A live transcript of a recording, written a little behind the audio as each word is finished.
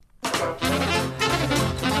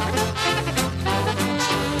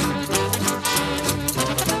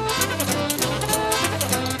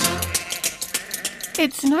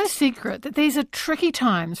It's no secret that these are tricky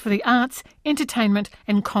times for the arts, entertainment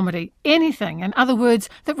and comedy. Anything, in other words,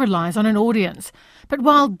 that relies on an audience. But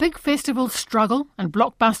while big festivals struggle and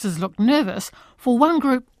blockbusters look nervous, for one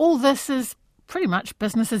group all this is pretty much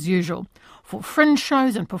business as usual. For fringe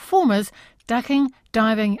shows and performers, ducking,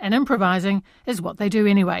 diving and improvising is what they do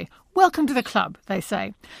anyway. Welcome to the club, they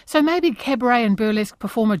say. So maybe cabaret and burlesque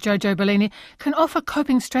performer Jojo Bellini can offer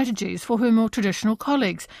coping strategies for her more traditional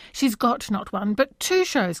colleagues. She's got not one, but two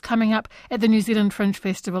shows coming up at the New Zealand Fringe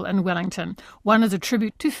Festival in Wellington. One is a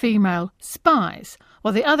tribute to female spies,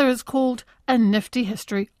 while the other is called A Nifty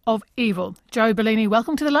History of Evil. Jo Bellini,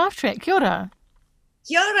 welcome to the Laugh Track. Kia ora.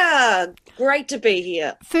 Kia ora. Great to be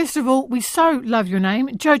here. First of all, we so love your name.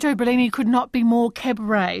 Jojo Bellini could not be more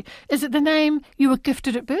cabaret. Is it the name you were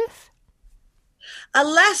gifted at birth?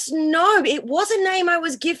 Alas, no. It was a name I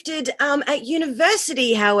was gifted at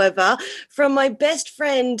university, however, from my best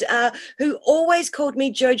friend who always called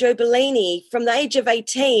me Jojo Bellini from the age of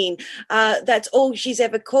 18. That's all she's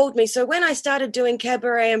ever called me. So when I started doing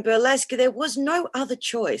cabaret and burlesque, there was no other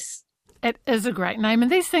choice. It is a great name,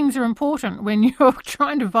 and these things are important when you're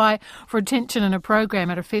trying to vie for attention in a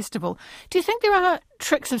program at a festival. Do you think there are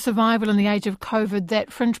tricks of survival in the age of COVID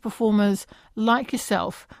that fringe performers like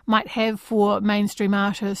yourself might have for mainstream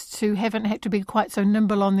artists who haven't had to be quite so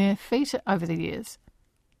nimble on their feet over the years?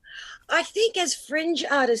 I think as fringe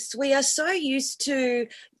artists, we are so used to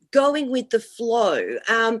going with the flow.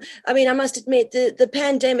 I must admit the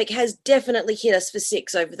pandemic has definitely hit us for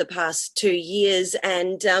six over the past 2 years.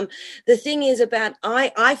 And the thing is about,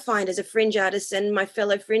 I find as a fringe artist and my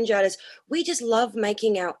fellow fringe artists, we just love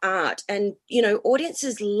making our art. And,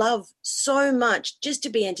 audiences love so much just to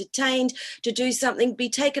be entertained, to do something, be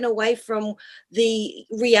taken away from the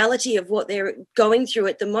reality of what they're going through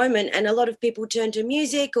at the moment. And a lot of people turn to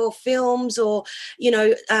music or films or,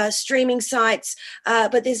 streaming sites.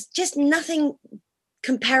 But there's just nothing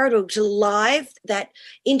comparable to live, that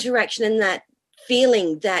interaction and that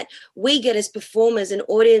feeling that we get as performers and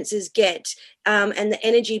audiences get, and the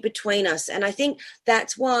energy between us. And I think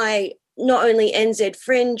that's why not only NZ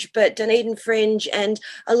Fringe, but Dunedin Fringe and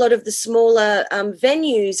a lot of the smaller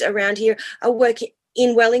venues around here are working,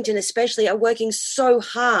 in Wellington especially, are working so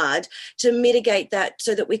hard to mitigate that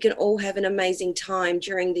so that we can all have an amazing time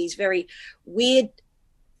during these very weird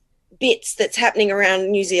bits that's happening around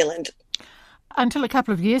New Zealand. Until a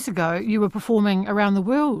couple of years ago, you were performing around the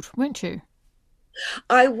world, weren't you?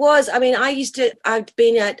 I was. I've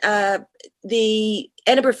been at the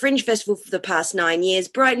Edinburgh Fringe Festival for the past 9 years,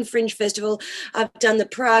 Brighton Fringe Festival. I've done the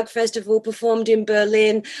Prague Festival, performed in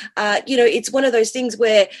Berlin. It's one of those things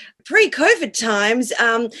where pre-COVID times,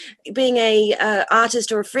 being a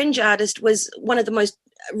artist or a fringe artist was one of the most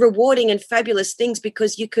rewarding and fabulous things,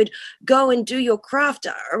 because you could go and do your craft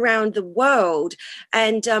around the world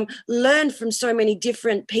and learn from so many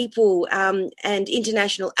different people and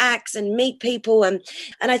international acts and meet people. And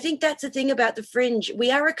I think that's the thing about the fringe.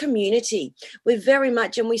 We are a community. We're very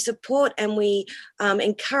much, and we support and we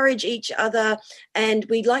encourage each other, and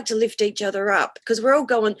we like to lift each other up, because we're all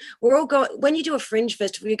going, when you do a fringe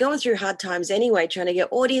festival, you're going through hard times anyway, trying to get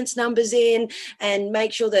audience numbers in and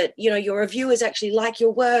make sure that, your reviewers actually like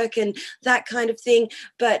your work and that kind of thing.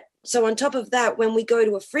 But so on top of that, when we go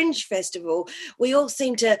to a fringe festival, we all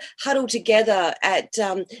seem to huddle together at,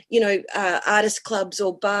 artist clubs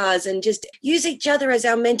or bars and just use each other as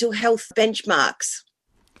our mental health benchmarks.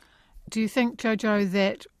 Do you think, Jojo,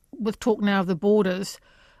 that with talk now of the borders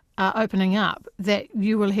opening up, that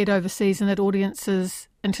you will head overseas and that audiences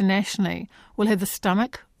internationally will have the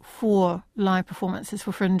stomach for live performances,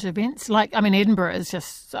 for fringe events? Edinburgh is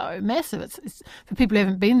just so massive. It's for people who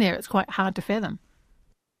haven't been there, it's quite hard to fathom.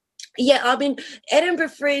 Yeah, Edinburgh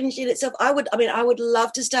Fringe in itself, I would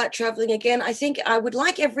love to start traveling again. I think I would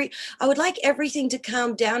like everything to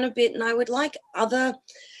calm down a bit, and I would like other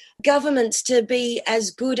governments to be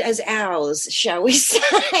as good as ours, shall we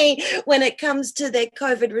say, when it comes to their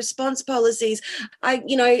COVID response policies.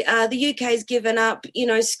 The UK's given up.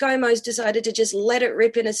 ScoMo's decided to just let it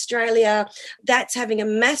rip in Australia. That's having a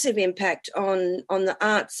massive impact on the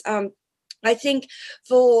arts. I think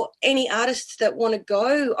for any artists that want to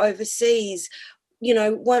go overseas,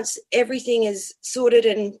 once everything is sorted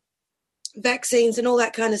and vaccines and all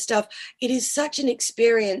that kind of stuff, it is such an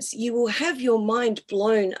experience. You will have your mind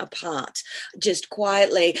blown apart just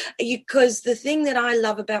quietly, because the thing that I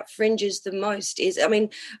love about fringes the most is,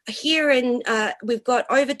 here we've got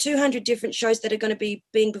over 200 different shows that are going to be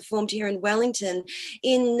being performed here in Wellington.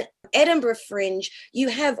 In Edinburgh Fringe, you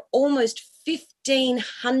have almost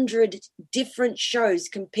 1,500 different shows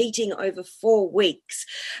competing over 4 weeks.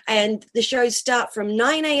 And the shows start from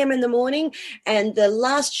 9 a.m. in the morning, and the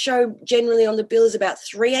last show generally on the bill is about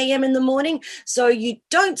 3 a.m. in the morning. So you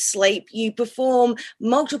don't sleep, you perform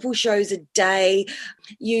multiple shows a day.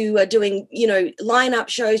 You are doing, line-up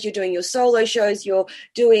shows, you're doing your solo shows, you're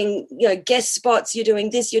doing, guest spots, you're doing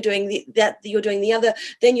this, you're doing that, you're doing the other.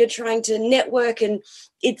 Then you're trying to network, and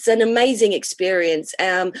it's an amazing experience.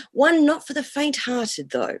 One not for the faint-hearted,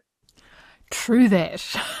 though. True that.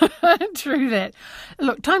 True that.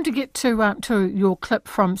 Look, time to get to your clip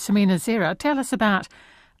from Samina Zera. Tell us about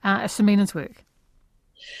Samina's work.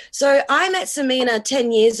 So I met Samina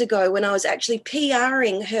 10 years ago when I was actually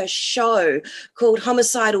PRing her show called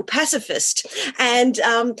Homicidal Pacifist. And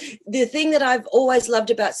the thing that I've always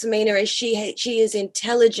loved about Samina is she is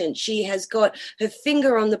intelligent. She has got her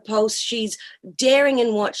finger on the pulse. She's daring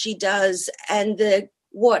in what she does. And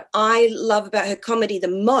what I love about her comedy the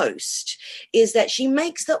most is that she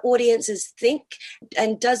makes the audiences think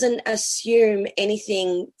and doesn't assume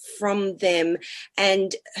anything from them.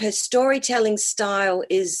 And her storytelling style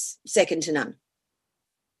is second to none.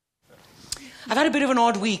 I've had a bit of an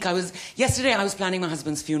odd week. Yesterday I was planning my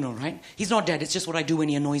husband's funeral, right? He's not dead, it's just what I do when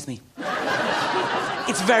he annoys me.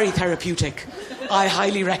 It's very therapeutic. I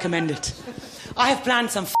highly recommend it. I have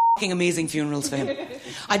planned some amazing funerals for him.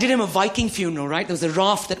 I did him a Viking funeral, right? There was a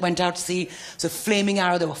raft that went out to sea. There was a flaming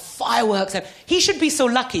arrow. There were fireworks. He should be so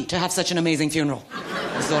lucky to have such an amazing funeral.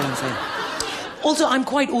 That's all I'm saying. Also, I'm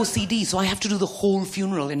quite OCD, so I have to do the whole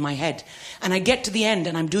funeral in my head. And I get to the end,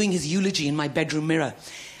 and I'm doing his eulogy in my bedroom mirror.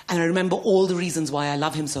 And I remember all the reasons why I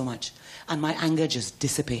love him so much. And my anger just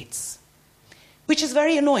dissipates. Which is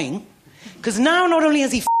very annoying, because now not only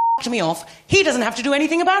has he me off, he doesn't have to do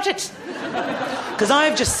anything about it. Because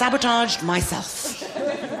I've just sabotaged myself.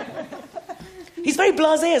 He's very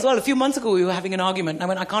blasé as well. A few months ago we were having an argument and I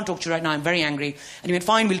went, I can't talk to you right now, I'm very angry. And he went,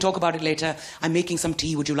 fine, we'll talk about it later. I'm making some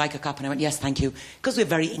tea, would you like a cup? And I went, yes, thank you. Because we're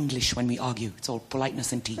very English when we argue. It's all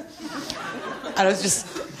politeness and tea. And I was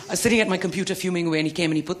sitting at my computer fuming away, and he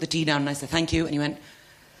came and he put the tea down and I said, thank you. And he went,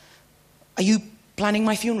 are you planning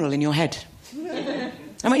my funeral in your head? I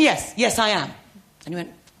went, yes I am. And he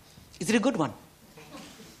went, is it a good one?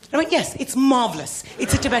 I went, yes, it's marvellous.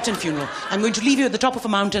 It's a Tibetan funeral. I'm going to leave you at the top of a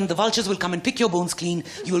mountain. The vultures will come and pick your bones clean.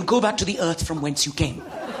 You will go back to the earth from whence you came.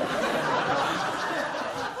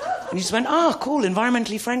 And he just went, cool,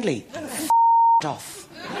 environmentally friendly. Off.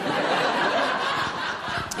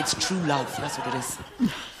 It's true love, that's what it is.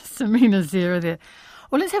 Samina Zera there.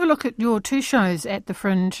 Well, let's have a look at your 2 shows at the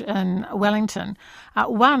Fringe in Wellington.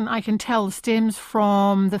 One, I can tell, stems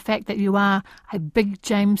from the fact that you are a big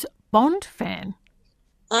James Bond fan.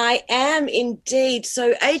 I am indeed.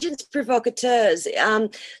 So Agents Provocateurs.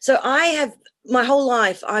 So I have, my whole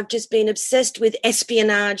life, I've just been obsessed with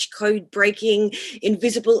espionage, code breaking,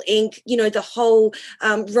 invisible ink, the whole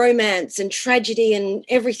romance and tragedy and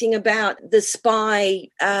everything about the spy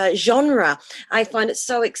genre. I find it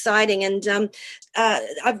so exciting. And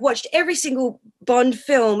I've watched every single Bond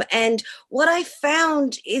film, and what I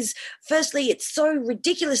found is, firstly, it's so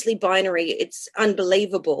ridiculously binary, it's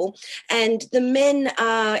unbelievable, and the men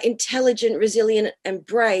are intelligent, resilient and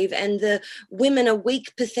brave, and the women are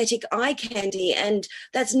weak, pathetic eye candy, and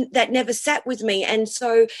that never sat with me. And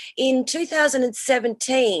so in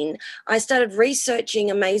 2017 I started researching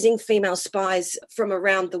amazing female spies from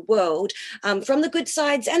around the world, from the good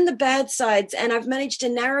sides and the bad sides, and I've managed to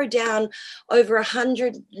narrow down over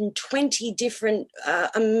 120 different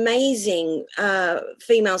amazing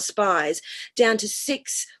female spies down to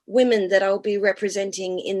 6 women that I'll be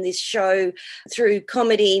representing in this show through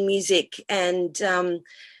comedy, music and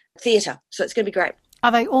theatre. So it's going to be great.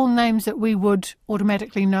 Are they all names that we would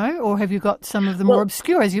automatically know, or have you got some of the more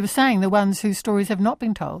obscure, as you were saying, the ones whose stories have not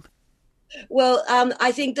been told? Well,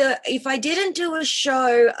 I think that if I didn't do a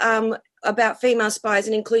show about female spies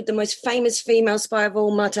and include the most famous female spy of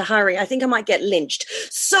all, Mata Hari, I think I might get lynched.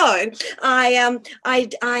 So I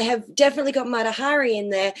have definitely got Mata Hari in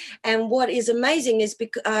there. And what is amazing is,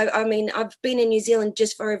 because I've been in New Zealand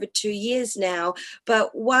just for over 2 years now,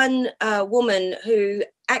 but one woman who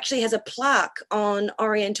actually has a plaque on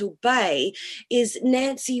Oriental Bay is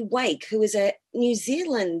Nancy Wake, who is a New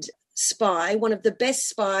Zealand spy, one of the best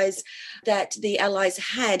spies that the Allies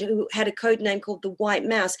had, who had a code name called the White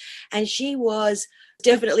Mouse, and she was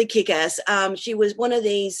definitely kick-ass. She was one of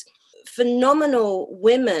these phenomenal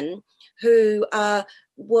women who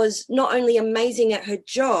was not only amazing at her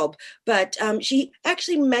job, but she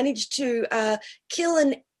actually managed to kill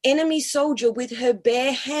an enemy soldier with her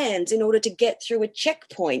bare hands in order to get through a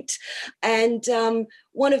checkpoint. And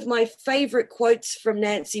one of my favorite quotes from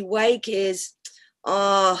Nancy Wake is,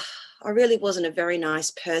 "Oh, I really wasn't a very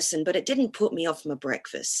nice person, but it didn't put me off my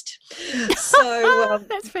breakfast." So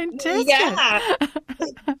that's fantastic. Yeah.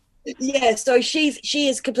 Yeah, so she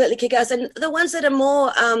is completely kick-ass. And the ones that are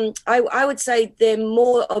more, I would say they're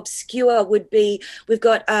more obscure would be, we've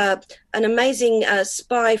got an amazing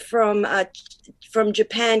spy from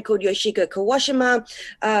Japan called Yoshiko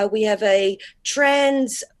Kawashima. We have a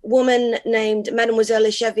trans woman named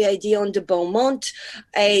Mademoiselle Xavier Dion de Beaumont,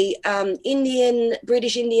 a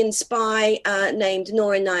British Indian spy named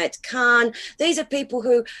Nora Nayat Khan. These are people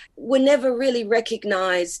who were never really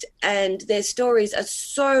recognized, and their stories are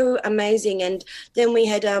so amazing. And then we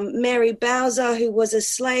had Mary Bowser, who was a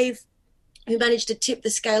slave who managed to tip the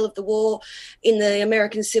scale of the war in the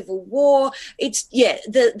American Civil War.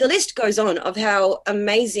 The list goes on of how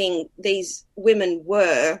amazing these women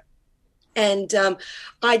were. And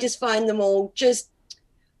I just find them all just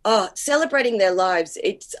celebrating their lives.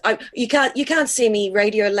 You can't see me,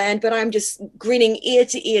 Radio Land, but I'm just grinning ear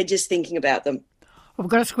to ear just thinking about them. Well, we've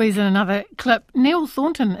got to squeeze in another clip. Neil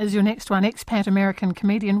Thornton is your next one, expat American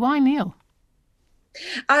comedian. Why Neil?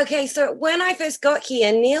 Okay, so when I first got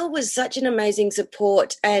here, Neil was such an amazing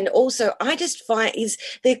support, and also I just find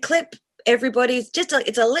the clip. Everybody's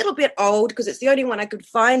it's a little bit old because it's the only one I could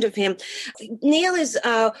find of him. Neil is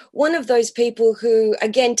one of those people who,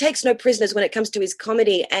 again, takes no prisoners when it comes to his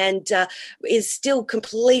comedy, and is still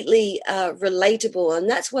completely relatable, and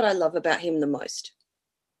that's what I love about him the most.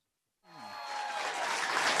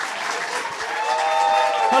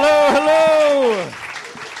 Hello.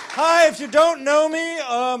 Hi, if you don't know me,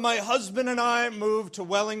 my husband and I moved to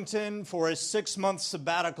Wellington for a 6-month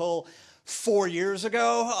sabbatical 4 years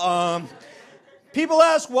ago. People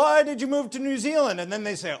ask, why did you move to New Zealand? And then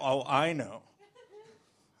they say, oh, I know.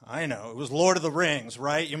 It was Lord of the Rings,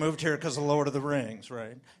 right? You moved here because of Lord of the Rings,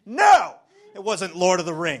 right? No! It wasn't Lord of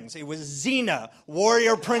the Rings. It was Xena,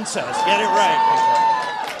 warrior princess. Get it right.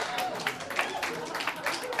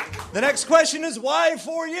 The next question is, why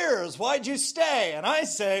 4 years? Why'd you stay? And I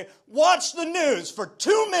say, watch the news for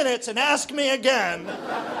 2 minutes and ask me again.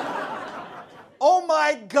 Oh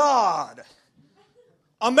my God.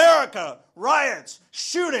 America, riots,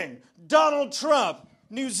 shooting, Donald Trump,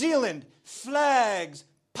 New Zealand, flags,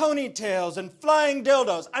 ponytails, and flying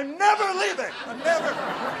dildos. I'm never leaving.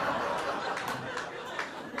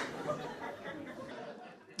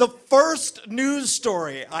 The first news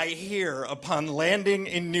story I hear upon landing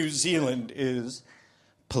in New Zealand is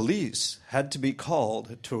police had to be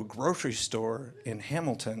called to a grocery store in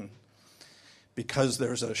Hamilton because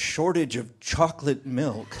there's a shortage of chocolate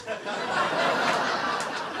milk.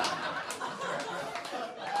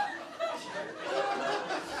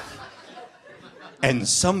 And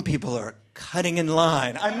some people are cutting in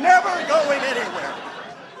line. I'm never going anywhere.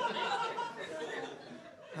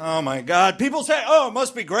 Oh, my God. People say, oh, it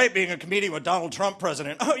must be great being a comedian with Donald Trump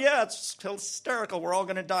president. Oh, yeah, it's hysterical. We're all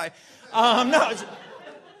going to die. No,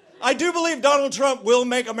 I do believe Donald Trump will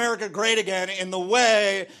make America great again in the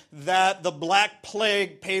way that the Black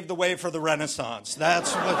Plague paved the way for the Renaissance.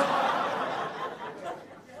 That's what's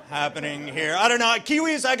happening here. I don't know.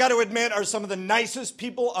 Kiwis, I got to admit, are some of the nicest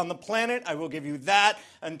people on the planet. I will give you that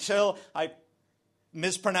until I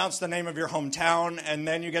mispronounce the name of your hometown, and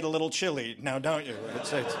then you get a little chilly. Now, don't you?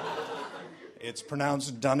 It's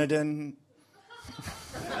pronounced Dunedin.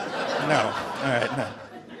 No. All right, no.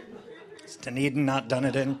 It's Dunedin, not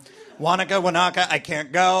Dunedin. Wanaka, I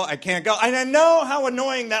can't go. And I know how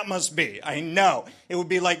annoying that must be. I know. It would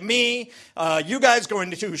be like me, you guys going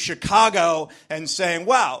to Chicago and saying,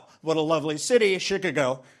 wow, what a lovely city,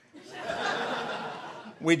 Chicago.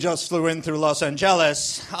 We just flew in through Los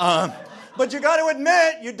Angeles. But you got to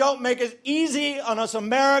admit, you don't make it easy on us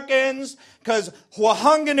Americans, because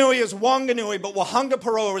Whanganui is Wanganui, but Wahanga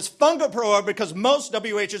is Funga because most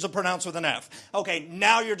WHs are pronounced with an F. Okay,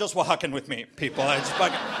 now you're just Wahakan with me, people.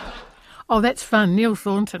 Oh, that's fun. Neil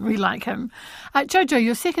Thornton, we like him. Jojo,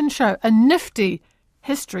 your second show, A Nifty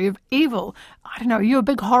History of Evil. I don't know, are you a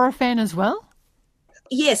big horror fan as well?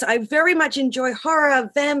 Yes, I very much enjoy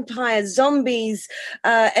horror, vampires, zombies,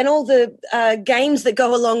 and all the games that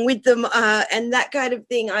go along with them, and that kind of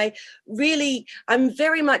thing. I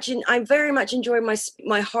very much enjoy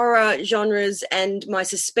my horror genres and my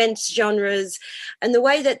suspense genres, and the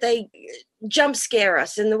way that they jump scare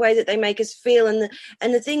us and the way that they make us feel. And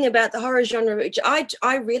the thing about the horror genre, which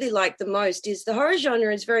I really like the most, is the horror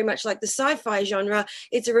genre is very much like the sci-fi genre.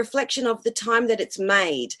 It's a reflection of the time that it's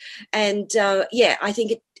made. And I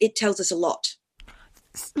think it tells us a lot.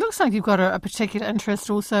 Looks like you've got a particular interest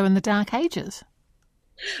also in the Dark Ages.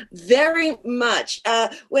 Very much.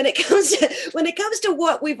 When it comes to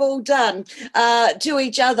what we've all done to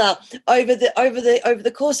each other over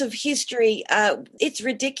the course of history, it's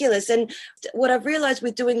ridiculous. And what I've realised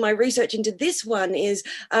with doing my research into this one is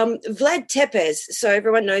Vlad Tepes. So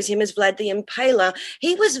everyone knows him as Vlad the Impaler.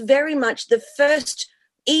 He was very much the first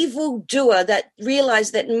evil doer that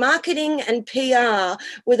realized that marketing and PR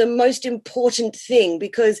were the most important thing,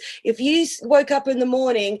 because if you woke up in the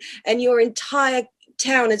morning and your entire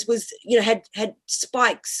town had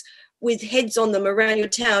spikes with heads on them around your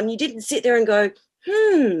town, you didn't sit there and go,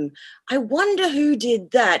 I wonder who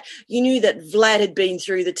did that. You knew that Vlad had been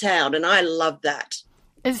through the town, and I love that.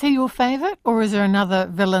 Is he your favourite, or is there another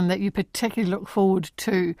villain that you particularly look forward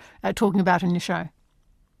to talking about in your show?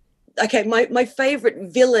 Okay, my favourite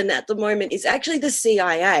villain at the moment is actually the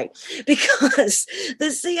CIA, because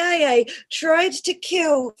the CIA tried to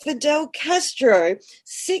kill Fidel Castro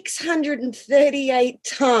 638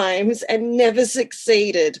 times and never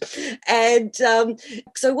succeeded. And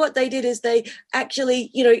so what they did is they actually,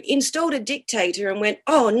 installed a dictator and went,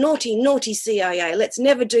 oh, naughty, naughty CIA, let's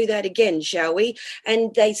never do that again, shall we?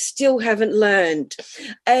 And they still haven't learned.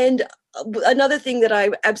 And another thing that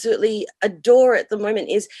I absolutely adore at the moment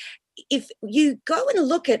is, if you go and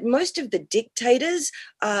look at most of the dictators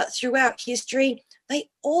throughout history, they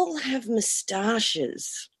all have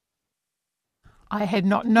moustaches. I had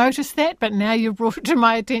not noticed that, but now you've brought it to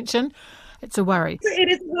my attention. It's a worry. It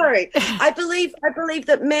is a worry. I believe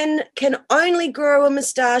that men can only grow a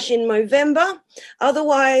moustache in November.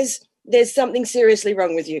 Otherwise, there's something seriously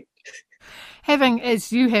wrong with you. Having,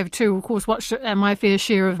 as you have too, of course, watched my fair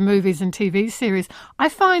share of movies and TV series, I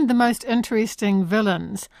find the most interesting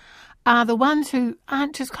villains are the ones who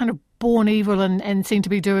aren't just kind of born evil and seem to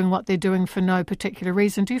be doing what they're doing for no particular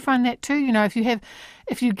reason. Do you find that too?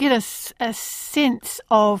 If you get a sense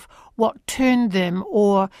of what turned them,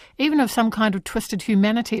 or even of some kind of twisted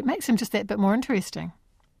humanity, it makes them just that bit more interesting.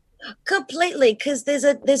 Completely, because there's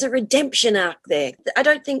a redemption arc there. I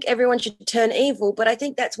don't think everyone should turn evil, but I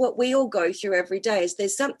think that's what we all go through every day. Is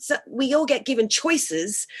there's we all get given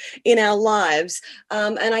choices in our lives,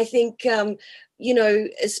 and I think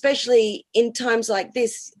especially in times like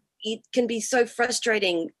this, it can be so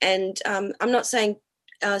frustrating. And I'm not saying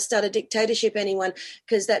start a dictatorship, anyone,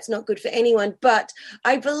 because that's not good for anyone. But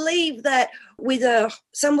I believe that with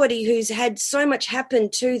somebody who's had so much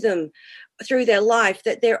happen to them through their life,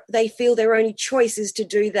 that they feel their only choice is to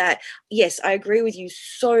do that. Yes, I agree with you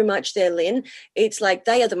so much there, Lynn. It's like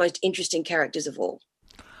they are the most interesting characters of all.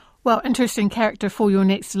 Well, interesting character for your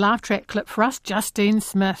next laugh track clip for us, Justine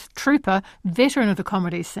Smith, trooper, veteran of the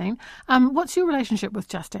comedy scene. What's your relationship with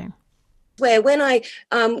Justine? Where when I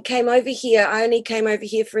came over here, I only came over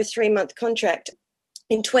here for a 3-month contract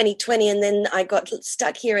in 2020, and then I got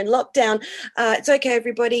stuck here in lockdown. It's okay,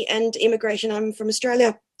 everybody, and immigration, I'm from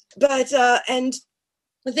Australia. But and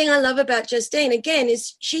the thing I love about Justine, again,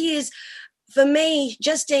 is for me,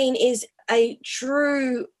 Justine is a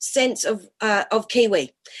true sense of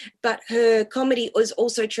Kiwi, but her comedy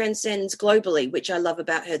also transcends globally, which I love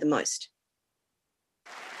about her the most.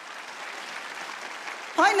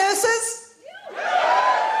 Hi, nurses.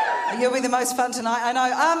 You'll be the most fun tonight, I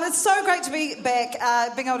know. It's so great to be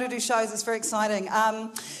back, being able to do shows. It's very exciting.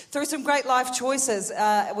 Through some great life choices,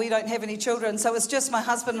 we don't have any children, so it's just my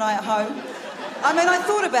husband and I at home. I mean, I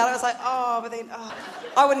thought about it. I was like, but then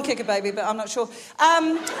I wouldn't kick a baby, but I'm not sure.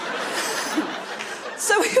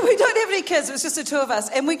 So we don't have any kids. It was just the two of us,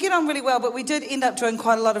 and we get on really well, but we did end up doing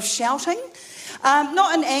quite a lot of shouting.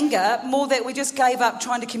 Not in anger, more that we just gave up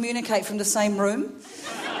trying to communicate from the same room.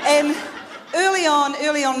 And early on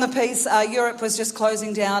in the piece, Europe was just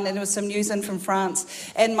closing down, and there was some news in from France.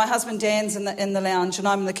 And my husband Dan's in the lounge, and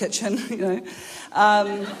I'm in the kitchen,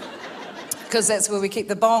 because that's where we keep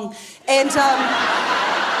the bong. And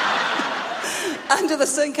under the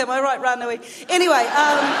sink, am I right, Ranui?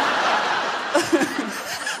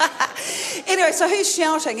 Anyway, so he's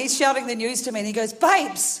shouting the news to me, and he goes,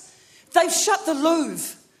 "Babes, they've shut the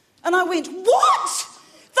Louvre." And I went, "What?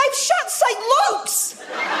 They've shut St. Luke's?"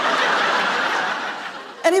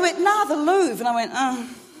 And he went, "Nah, the Louvre." And I went, "Oh."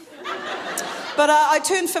 But I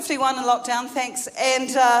turned 51 in lockdown, thanks. And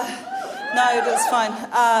no, that's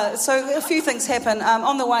fine. So a few things happened.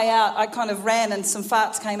 On the way out, I kind of ran and some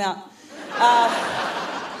farts came out.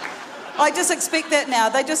 I just expect that now.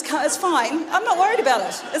 They just can't. It's fine. I'm not worried about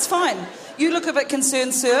it. It's fine. You look a bit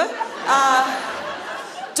concerned, sir.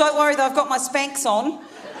 Don't worry, though. I've got my Spanx on.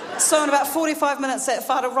 So in about 45 minutes, that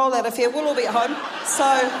fart will roll out of here. We'll all be at home.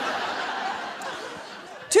 So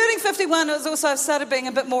turning 51 is also I've started being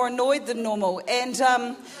a bit more annoyed than normal, and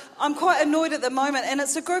I'm quite annoyed at the moment, and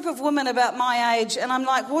it's a group of women about my age, and I'm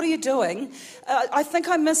like, what are you doing? I think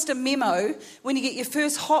I missed a memo when you get your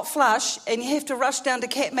first hot flush and you have to rush down to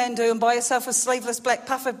Kathmandu and buy yourself a sleeveless black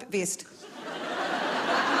puffer vest.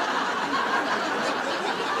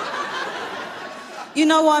 You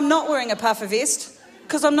know why I'm not wearing a puffer vest?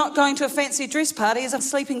 Because I'm not going to a fancy dress party as a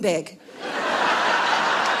sleeping bag.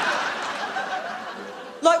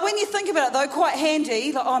 Like, when you think about it, though, quite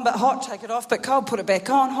handy. Like, oh, I'm a bit hot, take it off, but cold, put it back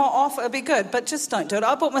on, hot, off, it'll be good. But just don't do it.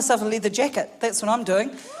 I bought myself a leather jacket. That's what I'm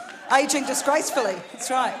doing. Ageing disgracefully.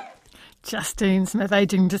 That's right. Justine Smith,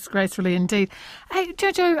 ageing disgracefully indeed. Hey,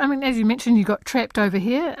 Jojo, I mean, as you mentioned, you got trapped over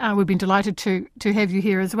here. We've been delighted to have you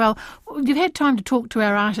here as well. You've had time to talk to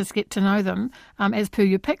our artists, get to know them, as per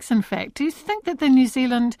your picks, in fact. Do you think that the New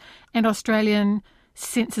Zealand and Australian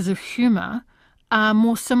senses of humour are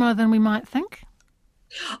more similar than we might think?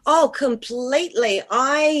 Oh, completely.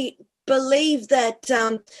 I believe that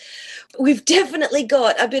we've definitely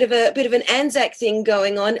got a bit of an Anzac thing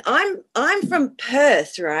going on. I'm from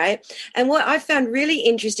Perth, right? And what I found really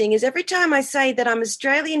interesting is every time I say that I'm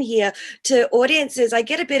Australian here to audiences, I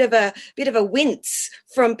get a bit of a wince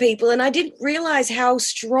from people, and I didn't realise how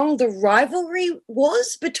strong the rivalry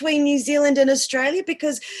was between New Zealand and Australia,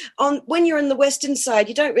 because when you're on the western side,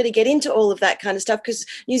 you don't really get into all of that kind of stuff because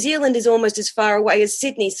New Zealand is almost as far away as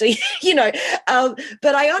Sydney. So,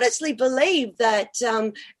 but I honestly believe that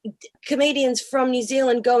comedians from New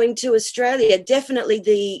Zealand going to Australia, definitely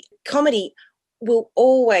the comedy will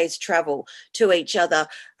always travel to each other.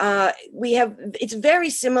 It's very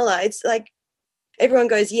similar. It's like everyone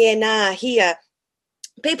goes, yeah, nah, here.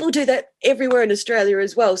 People do that everywhere in Australia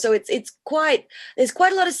as well. So there's quite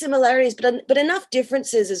a lot of similarities, but enough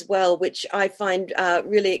differences as well, which I find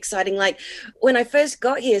really exciting. Like when I first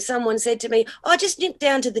got here, someone said to me, "Oh, just nip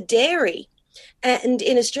down to the dairy." And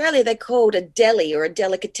in Australia, they're called a deli or a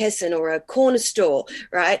delicatessen or a corner store,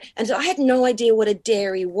 right? And so I had no idea what a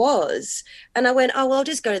dairy was. And I went, "Oh, well, I'll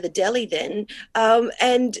just go to the deli then."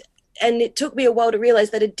 And it took me a while to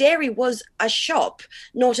realise that a dairy was a shop,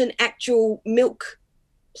 not an actual milk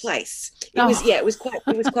place. It was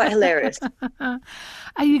quite hilarious.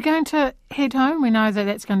 Are you going to head home? We know that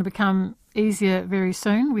that's going to become easier very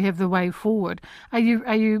soon. We have the way forward. Are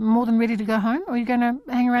you more than ready to go home, or are you going to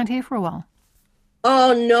hang around here for a while?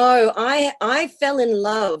 Oh no, I fell in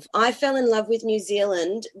love. I fell in love with New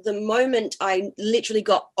Zealand the moment I literally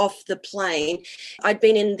got off the plane. I'd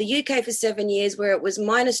been in the UK for 7 years where it was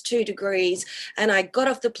 -2 degrees, and I got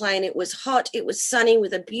off the plane. It was hot, it was sunny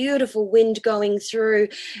with a beautiful wind going through.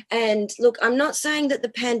 And look, I'm not saying that the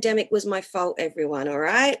pandemic was my fault, everyone, all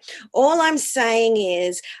right? All I'm saying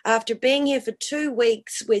is after being here for 2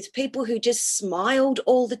 weeks with people who just smiled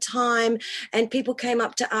all the time, and people came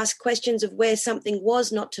up to ask questions of where something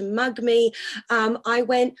was, not to mug me, I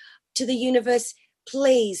went to the universe,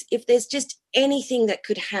 please, if there's just anything that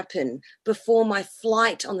could happen before my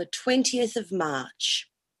flight on the 20th of March,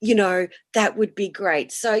 that would be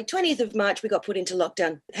great. So 20th of March, we got put into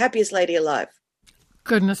lockdown. Happiest lady alive.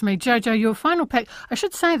 Goodness me. Jojo, your final pick. I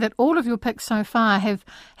should say that all of your picks so far have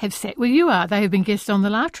sat where you are. They have been guests on the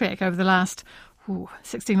Laugh Track over the last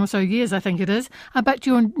 16 or so years, I think it is. But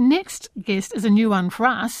your next guest is a new one for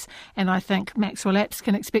us, and I think Maxwell Apps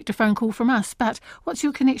can expect a phone call from us. But what's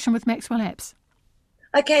your connection with Maxwell Apps?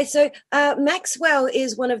 Okay, so Maxwell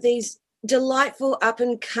is one of these delightful,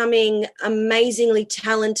 up-and-coming, amazingly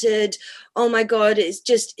talented, oh my God, is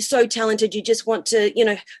just so talented. You just want to,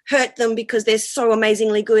 hurt them because they're so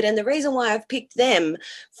amazingly good. And the reason why I've picked them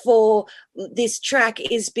for this track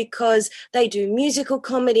is because they do musical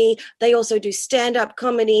comedy. They also do stand-up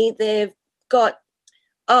comedy. They've got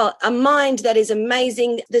a mind that is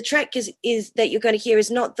amazing. The track is that you're going to hear is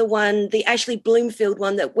not the Ashley Bloomfield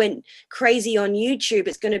one that went crazy on YouTube.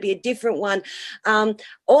 It's going to be a different one.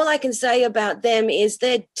 All I can say about them is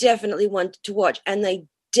they're definitely one to watch, and they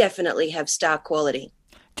definitely have star quality.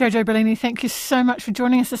 Jojo Bellini, thank you so much for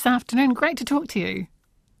joining us this afternoon. Great to talk to you.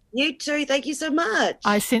 You too. Thank you so much.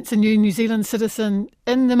 I sense a new New Zealand citizen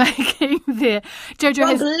in the making there. Jojo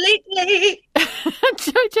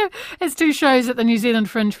has 2 shows at the New Zealand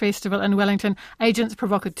Fringe Festival in Wellington. Agents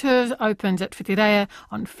Provocateurs opens at Whitireia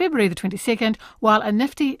on February the 22nd, while A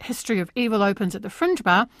Nifty History of Evil opens at the Fringe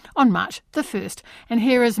Bar on March the 1st. And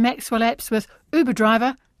here is Maxwell Apps with Uber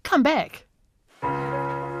Driver, Come Back.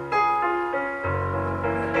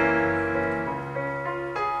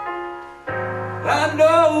 I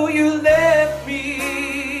know you left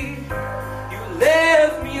me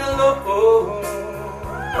alone,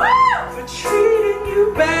 for treating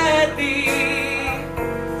you badly,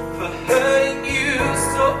 for hurting you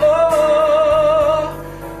so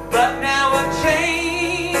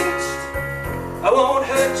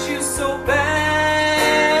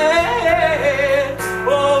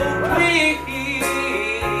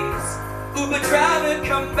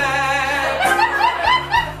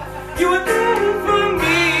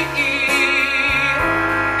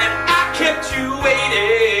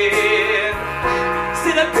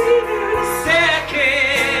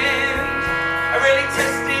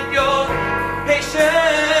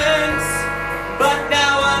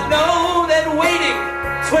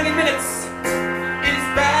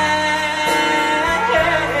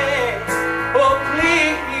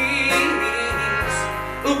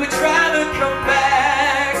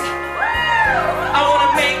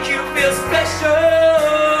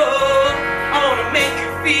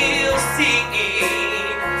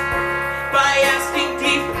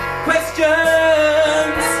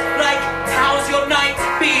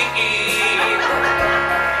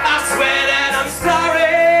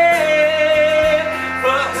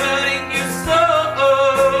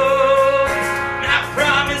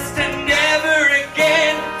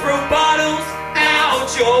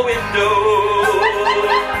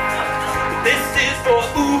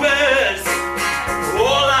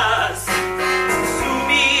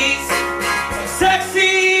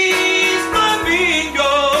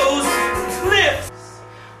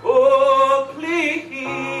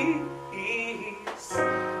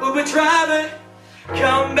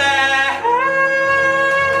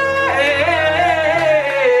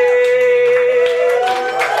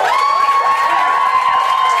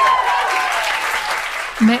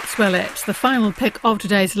well apt. The final pick of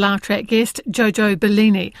today's Laugh Track guest, Jojo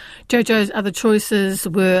Bellini. Jojo's other choices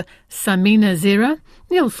were Samina Zera,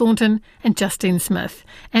 Neil Thornton and Justine Smith.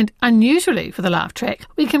 And unusually for the Laugh Track,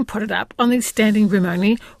 we can put it up on the Standing Room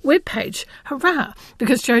Only webpage. Hurrah!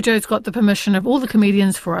 Because Jojo's got the permission of all the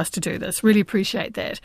comedians for us to do this. Really appreciate that.